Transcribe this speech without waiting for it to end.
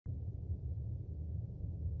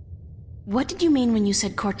What did you mean when you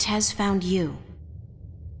said Cortez found you?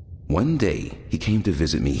 One day, he came to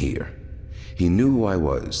visit me here. He knew who I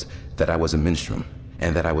was, that I was a minstrel,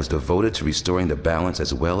 and that I was devoted to restoring the balance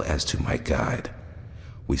as well as to my guide.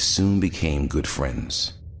 We soon became good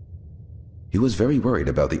friends. He was very worried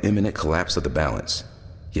about the imminent collapse of the balance,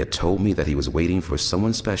 yet told me that he was waiting for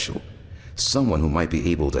someone special, someone who might be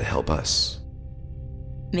able to help us.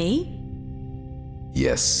 Me?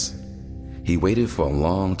 Yes. He waited for a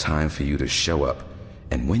long time for you to show up,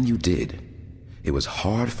 and when you did, it was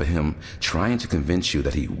hard for him trying to convince you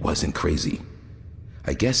that he wasn't crazy.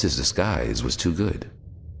 I guess his disguise was too good.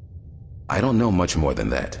 I don't know much more than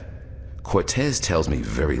that. Cortez tells me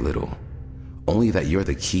very little, only that you're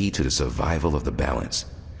the key to the survival of the balance.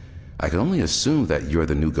 I can only assume that you're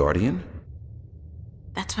the new guardian?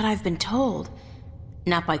 That's what I've been told.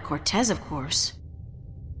 Not by Cortez, of course.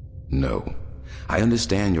 No. I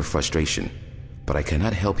understand your frustration, but I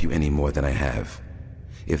cannot help you any more than I have.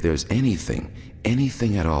 If there's anything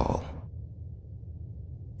at all.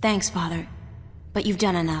 Thanks, Father. But you've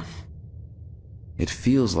done enough. It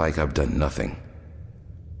feels like I've done nothing.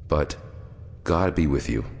 But God be with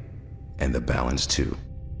you, and the balance too.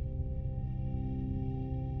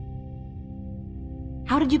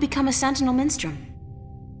 How did you become a Sentinel Minstrel?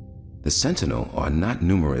 The Sentinel are not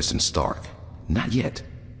numerous in Stark. Not yet.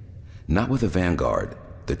 Not with the Vanguard,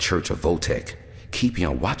 the Church of Voltec, keeping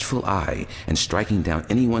a watchful eye and striking down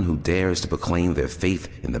anyone who dares to proclaim their faith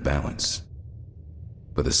in the balance.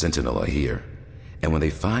 But the Sentinel are here, and when they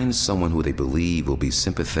find someone who they believe will be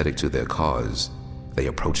sympathetic to their cause, they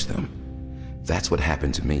approach them. That's what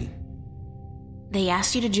happened to me. They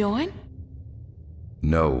asked you to join?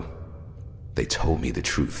 No. They told me the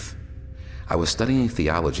truth. I was studying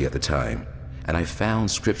theology at the time, and I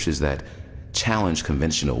found scriptures that challenged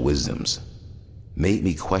conventional wisdoms, made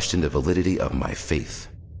me question the validity of my faith.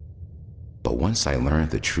 But once I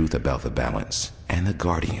learned the truth about the balance and the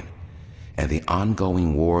Guardian and the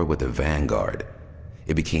ongoing war with the Vanguard,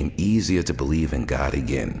 it became easier to believe in God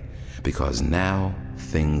again, because now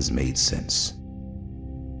things made sense.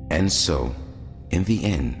 And so, in the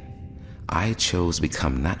end, I chose to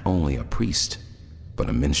become not only a priest, but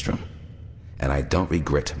a minstrel, and I don't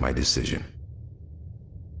regret my decision.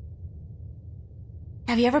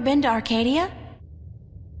 Have you ever been to Arcadia?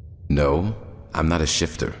 No, I'm not a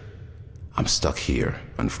shifter. I'm stuck here,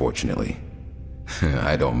 unfortunately.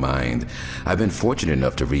 I don't mind. I've been fortunate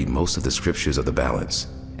enough to read most of the scriptures of the balance,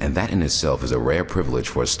 and that in itself is a rare privilege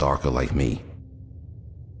for a Starker like me.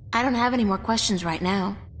 I don't have any more questions right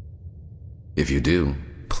now. If you do,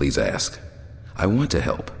 please ask. I want to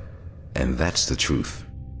help, and that's the truth.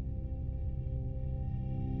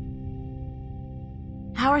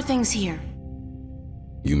 How are things here?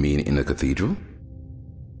 You mean in the cathedral?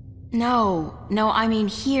 No, I mean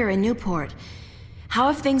here in Newport.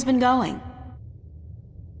 How have things been going?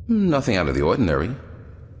 Nothing out of the ordinary.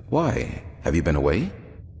 Why? Have you been away?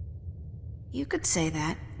 You could say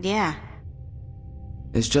that, yeah.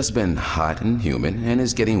 It's just been hot and humid, and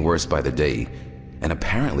it's getting worse by the day. And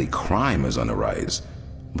apparently crime is on the rise.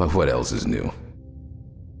 But what else is new?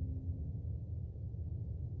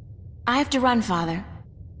 I have to run, Father.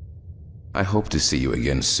 I hope to see you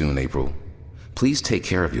again soon, April. Please take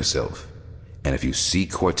care of yourself. And if you see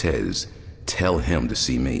Cortez, tell him to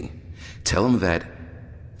see me. Tell him that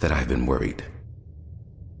I've been worried.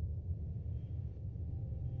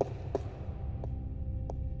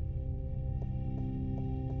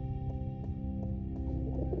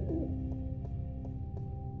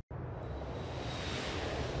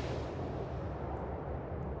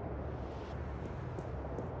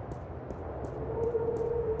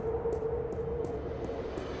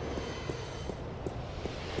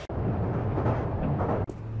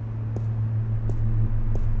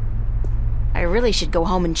 I really should go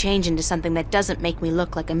home and change into something that doesn't make me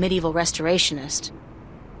look like a medieval restorationist.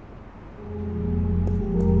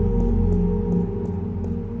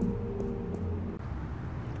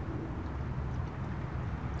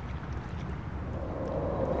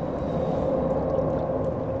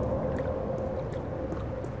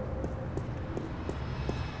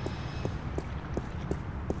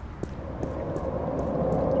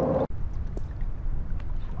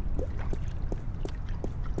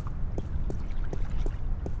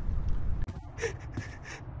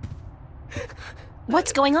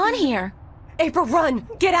 What's going on here? April, run!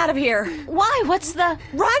 Get out of here! Why? What's the...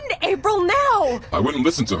 Run, April, now! I wouldn't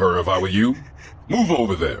listen to her if I were you. Move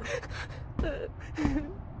over there.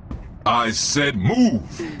 I said move!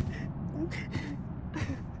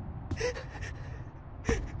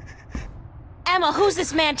 Emma, who's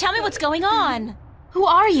this man? Tell me what's going on! Who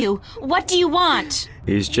are you? What do you want?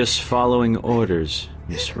 He's just following orders,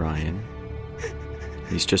 Miss Ryan.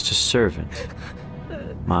 He's just a servant.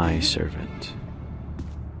 My servant.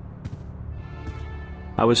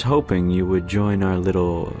 I was hoping you would join our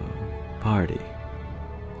little party.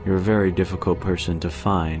 You're a very difficult person to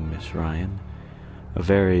find, Miss Ryan. A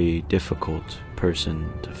very difficult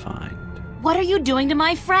person to find. What are you doing to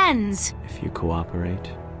my friends? If you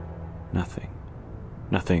cooperate, nothing.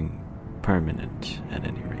 Nothing permanent, at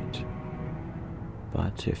any rate.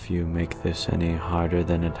 But if you make this any harder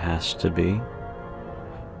than it has to be,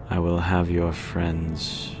 I will have your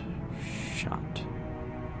friends shot.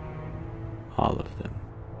 All of them.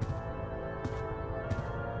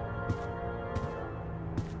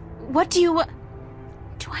 What do you...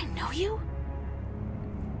 Do I know you?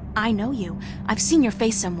 I know you. I've seen your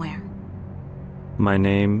face somewhere. My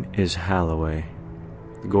name is Halloway.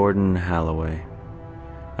 Gordon Halloway.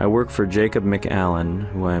 I work for Jacob McAllen,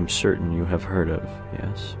 who I am certain you have heard of,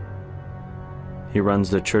 yes? He runs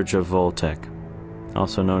the Church of Voltec,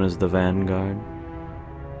 also known as the Vanguard.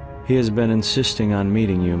 He has been insisting on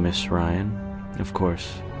meeting you, Miss Ryan. Of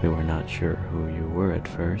course, we were not sure who you were at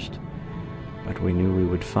first, but we knew we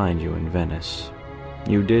would find you in Venice.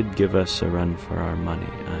 You did give us a run for our money,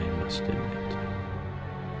 I must admit.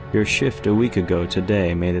 Your shift a week ago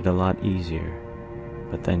today made it a lot easier,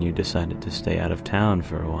 but then you decided to stay out of town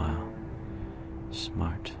for a while.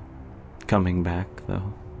 Smart. Coming back,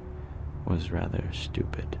 though, was rather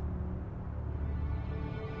stupid.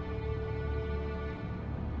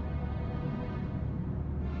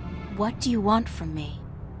 What do you want from me?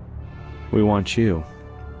 We want you,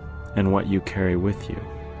 and what you carry with you.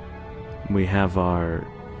 We have our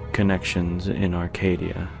connections in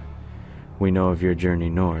Arcadia. We know of your journey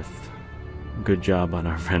north. Good job on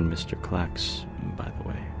our friend Mr. Klax, by the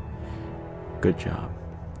way. Good job.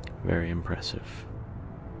 Very impressive.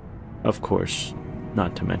 Of course,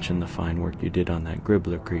 not to mention the fine work you did on that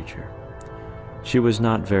Gribbler creature. She was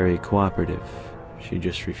not very cooperative. She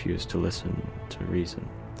just refused to listen to reason.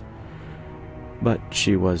 But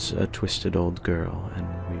she was a twisted old girl, and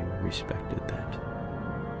we respected that.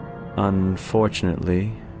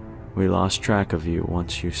 Unfortunately, we lost track of you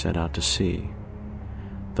once you set out to sea.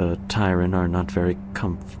 The Tyrant are not very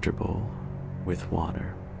comfortable with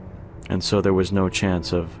water, and so there was no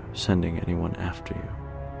chance of sending anyone after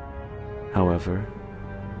you. However,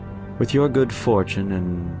 with your good fortune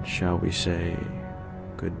and, shall we say,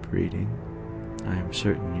 good breeding, I am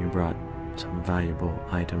certain you brought some valuable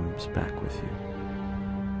items back with you.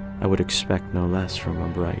 I would expect no less from a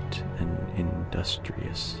bright and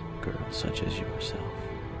industrious girl such as yourself.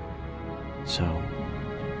 So,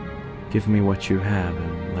 give me what you have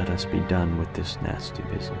and let us be done with this nasty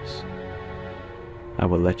business. I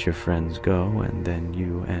will let your friends go, and then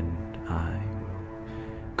you and I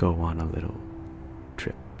will go on a little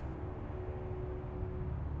trip.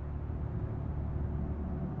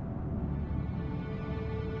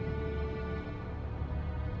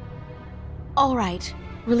 All right.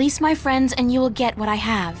 Release my friends and you will get what I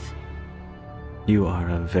have. You are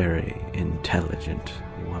a very intelligent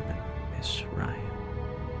woman, Miss Ryan.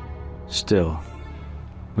 Still,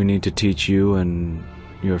 we need to teach you and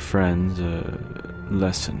your friends a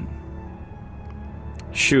lesson.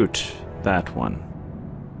 Shoot that one.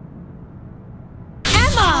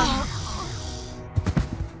 Emma!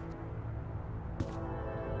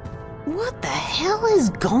 What the hell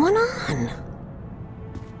is going on?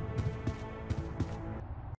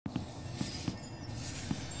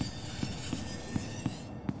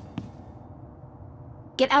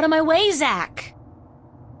 Get out of my way, Zach!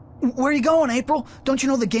 Where are you going, April? Don't you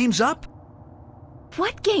know the game's up?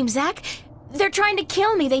 What game, Zach? They're trying to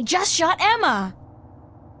kill me. They just shot Emma.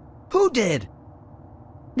 Who did?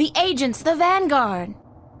 The agents, the Vanguard.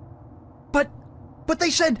 But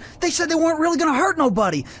they said they weren't really gonna hurt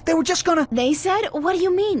nobody. They were just gonna... They said? What do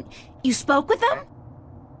you mean? You spoke with them?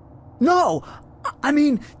 No, I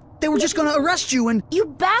mean, they were just gonna arrest you and... You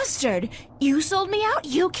bastard! You sold me out?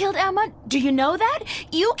 You killed Emma? Do you know that?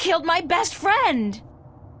 You killed my best friend!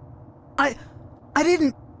 I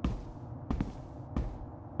didn't...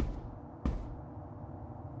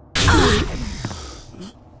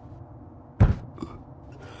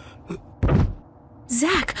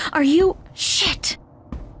 Zach, are you... Shit!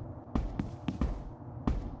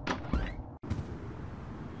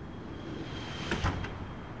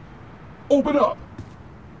 Open up!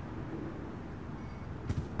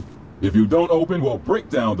 If you don't open, we'll break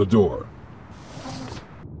down the door.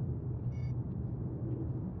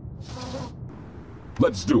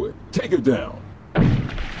 Let's do it. Take it down.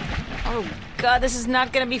 Oh, God, this is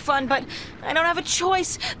not gonna be fun, but I don't have a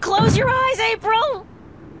choice. Close your eyes, April!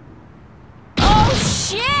 Oh,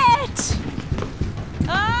 shit!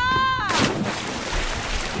 Ah!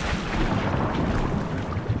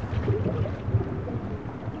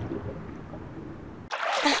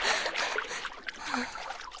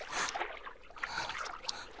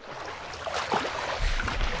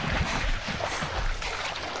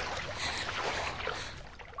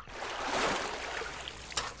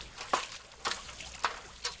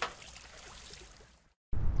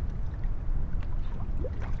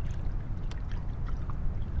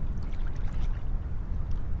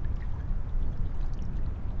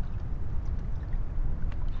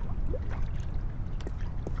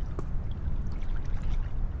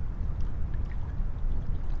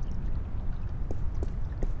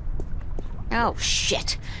 Oh,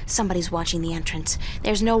 shit. Somebody's watching the entrance.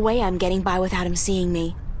 There's no way I'm getting by without him seeing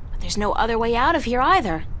me. But there's no other way out of here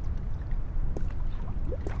either.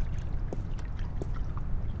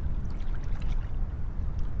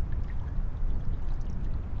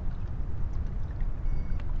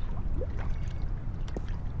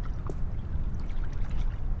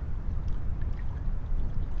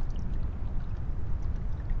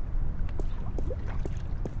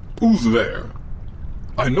 Who's there?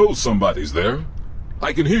 I know somebody's there.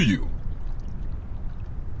 I can hear you.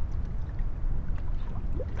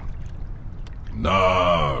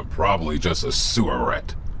 Nah, probably just a sewer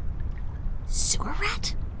rat. Sewer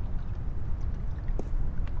rat?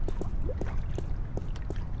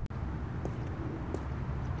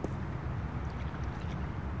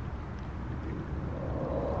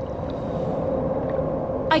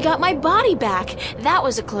 I got my body back. That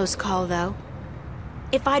was a close call, though.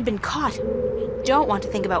 If I'd been caught, I don't want to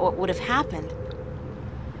think about what would have happened.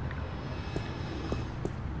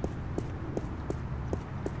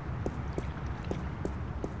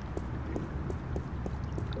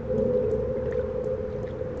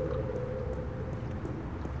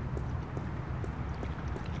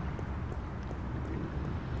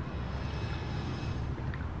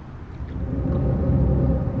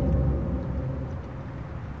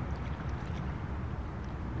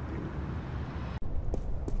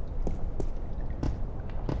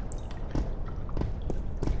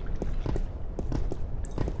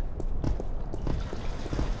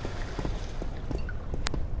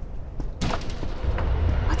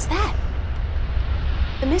 What's that?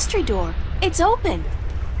 The mystery door. It's open.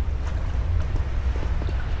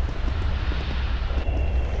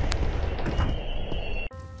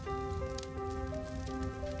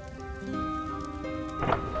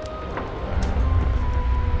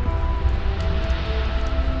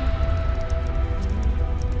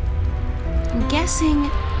 I'm guessing...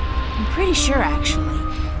 I'm pretty sure, actually.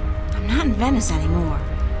 I'm not in Venice anymore.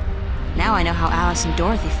 Now I know how Alice and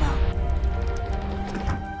Dorothy felt.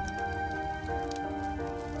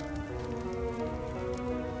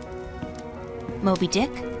 Moby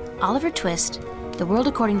Dick, Oliver Twist, The World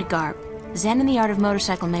According to Garp, Zen and the Art of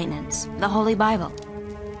Motorcycle Maintenance, The Holy Bible.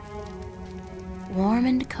 Warm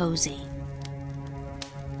and cozy.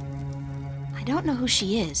 I don't know who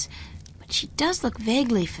she is, but she does look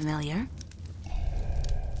vaguely familiar.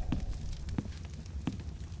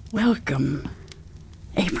 Welcome,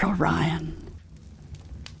 April Ryan.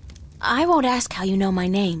 I won't ask how you know my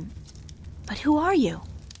name, but who are you?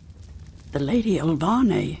 The Lady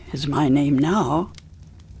Elvane is my name now.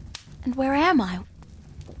 And where am I?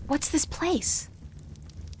 What's this place?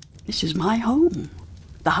 This is my home,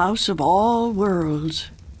 the house of all worlds.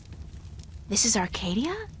 This is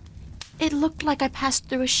Arcadia? It looked like I passed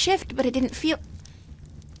through a shift, but it didn't feel...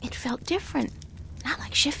 It felt different. Not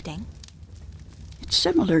like shifting. It's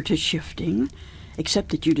similar to shifting,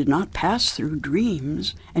 except that you did not pass through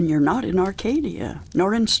dreams, and you're not in Arcadia,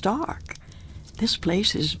 nor in Stark. This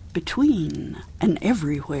place is between and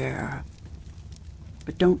everywhere.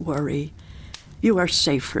 But don't worry. You are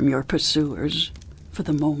safe from your pursuers, for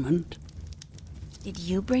the moment. Did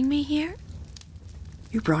you bring me here?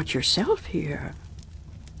 You brought yourself here.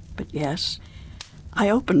 But yes, I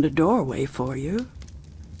opened a doorway for you.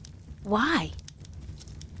 Why?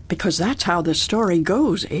 Because that's how the story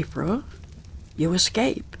goes, April. You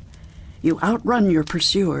escape. You outrun your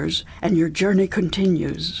pursuers, and your journey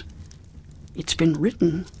continues. It's been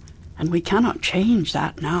written, and we cannot change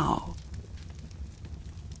that now.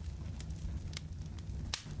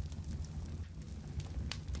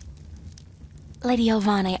 Lady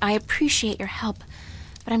Elvane, I appreciate your help,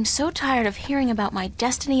 but I'm so tired of hearing about my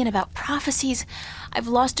destiny and about prophecies. I've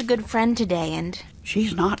lost a good friend today, and...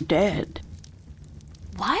 She's not dead.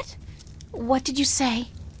 What? What did you say?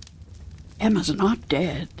 Emma's not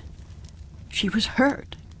dead. She was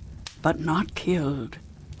hurt. but not killed.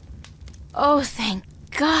 Oh, thank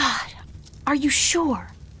God. Are you sure?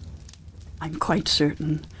 I'm quite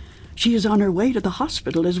certain. She is on her way to the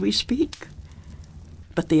hospital as we speak.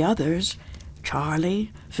 But the others,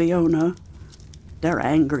 Charlie, Fiona, they're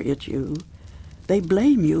angry at you. They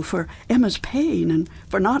blame you for Emma's pain and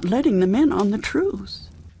for not letting them in on the truth.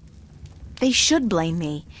 They should blame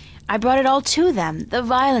me. I brought it all to them. The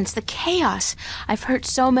violence, the chaos. I've hurt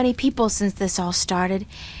so many people since this all started.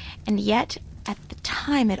 And yet, at the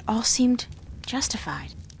time, it all seemed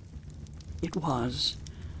justified. It was.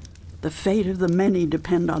 The fate of the many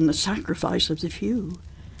depend on the sacrifice of the few.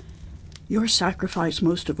 Your sacrifice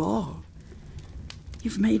most of all.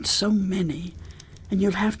 You've made so many, and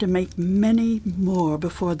you'll have to make many more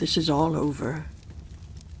before this is all over.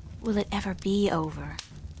 Will it ever be over?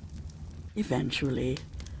 Eventually.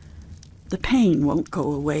 The pain won't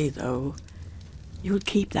go away, though. You'll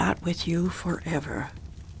keep that with you forever.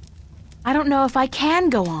 I don't know if I can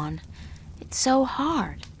go on. It's so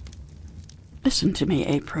hard. Listen to me,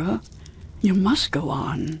 April. You must go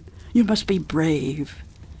on. You must be brave.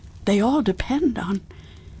 They all depend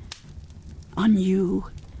on you.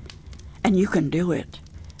 And you can do it.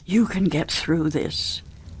 You can get through this.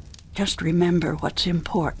 Just remember what's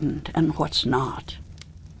important and what's not.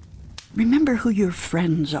 Remember who your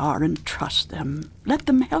friends are and trust them. Let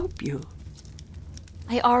them help you.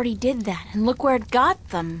 I already did that, and look where it got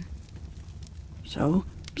them. So,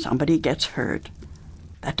 somebody gets hurt.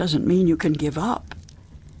 That doesn't mean you can give up.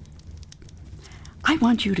 I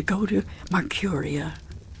want you to go to Marcuria,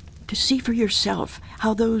 to see for yourself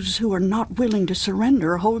how those who are not willing to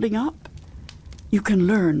surrender are holding up. You can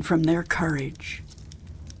learn from their courage.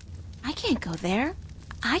 I can't go there.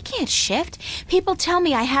 I can't shift. People tell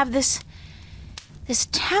me I have this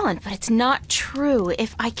talent, but it's not true.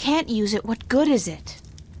 If I can't use it, what good is it?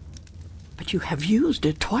 But you have used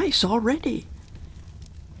it twice already.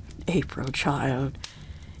 April, child,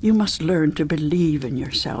 you must learn to believe in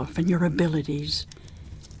yourself and your abilities.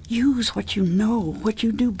 Use what you know, what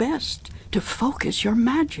you do best, to focus your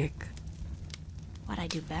magic. What I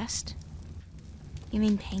do best? You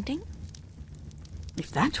mean painting? If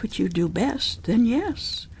that's what you do best, then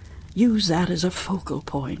yes. Use that as a focal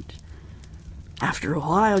point. After a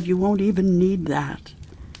while, you won't even need that.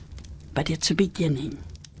 But it's a beginning.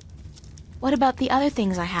 What about the other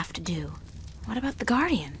things I have to do? What about the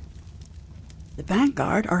Guardian? The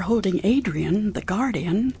Vanguard are holding Adrian, the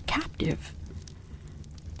Guardian, captive.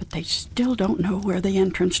 But they still don't know where the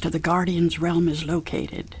entrance to the Guardian's realm is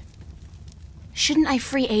located. Shouldn't I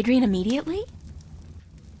free Adrian immediately?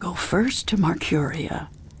 Go first to Marcuria.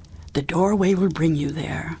 The doorway will bring you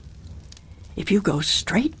there. If you go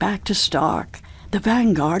straight back to Stark, the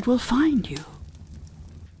Vanguard will find you.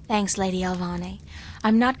 Thanks, Lady Alvane.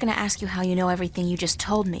 I'm not going to ask you how you know everything you just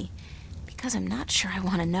told me, because I'm not sure I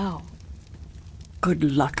want to know. Good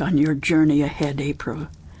luck on your journey ahead, April.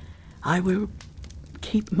 I will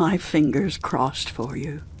keep my fingers crossed for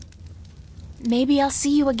you. Maybe I'll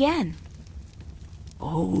see you again.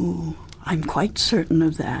 Oh, I'm quite certain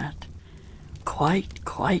of that.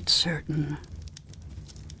 Quite certain.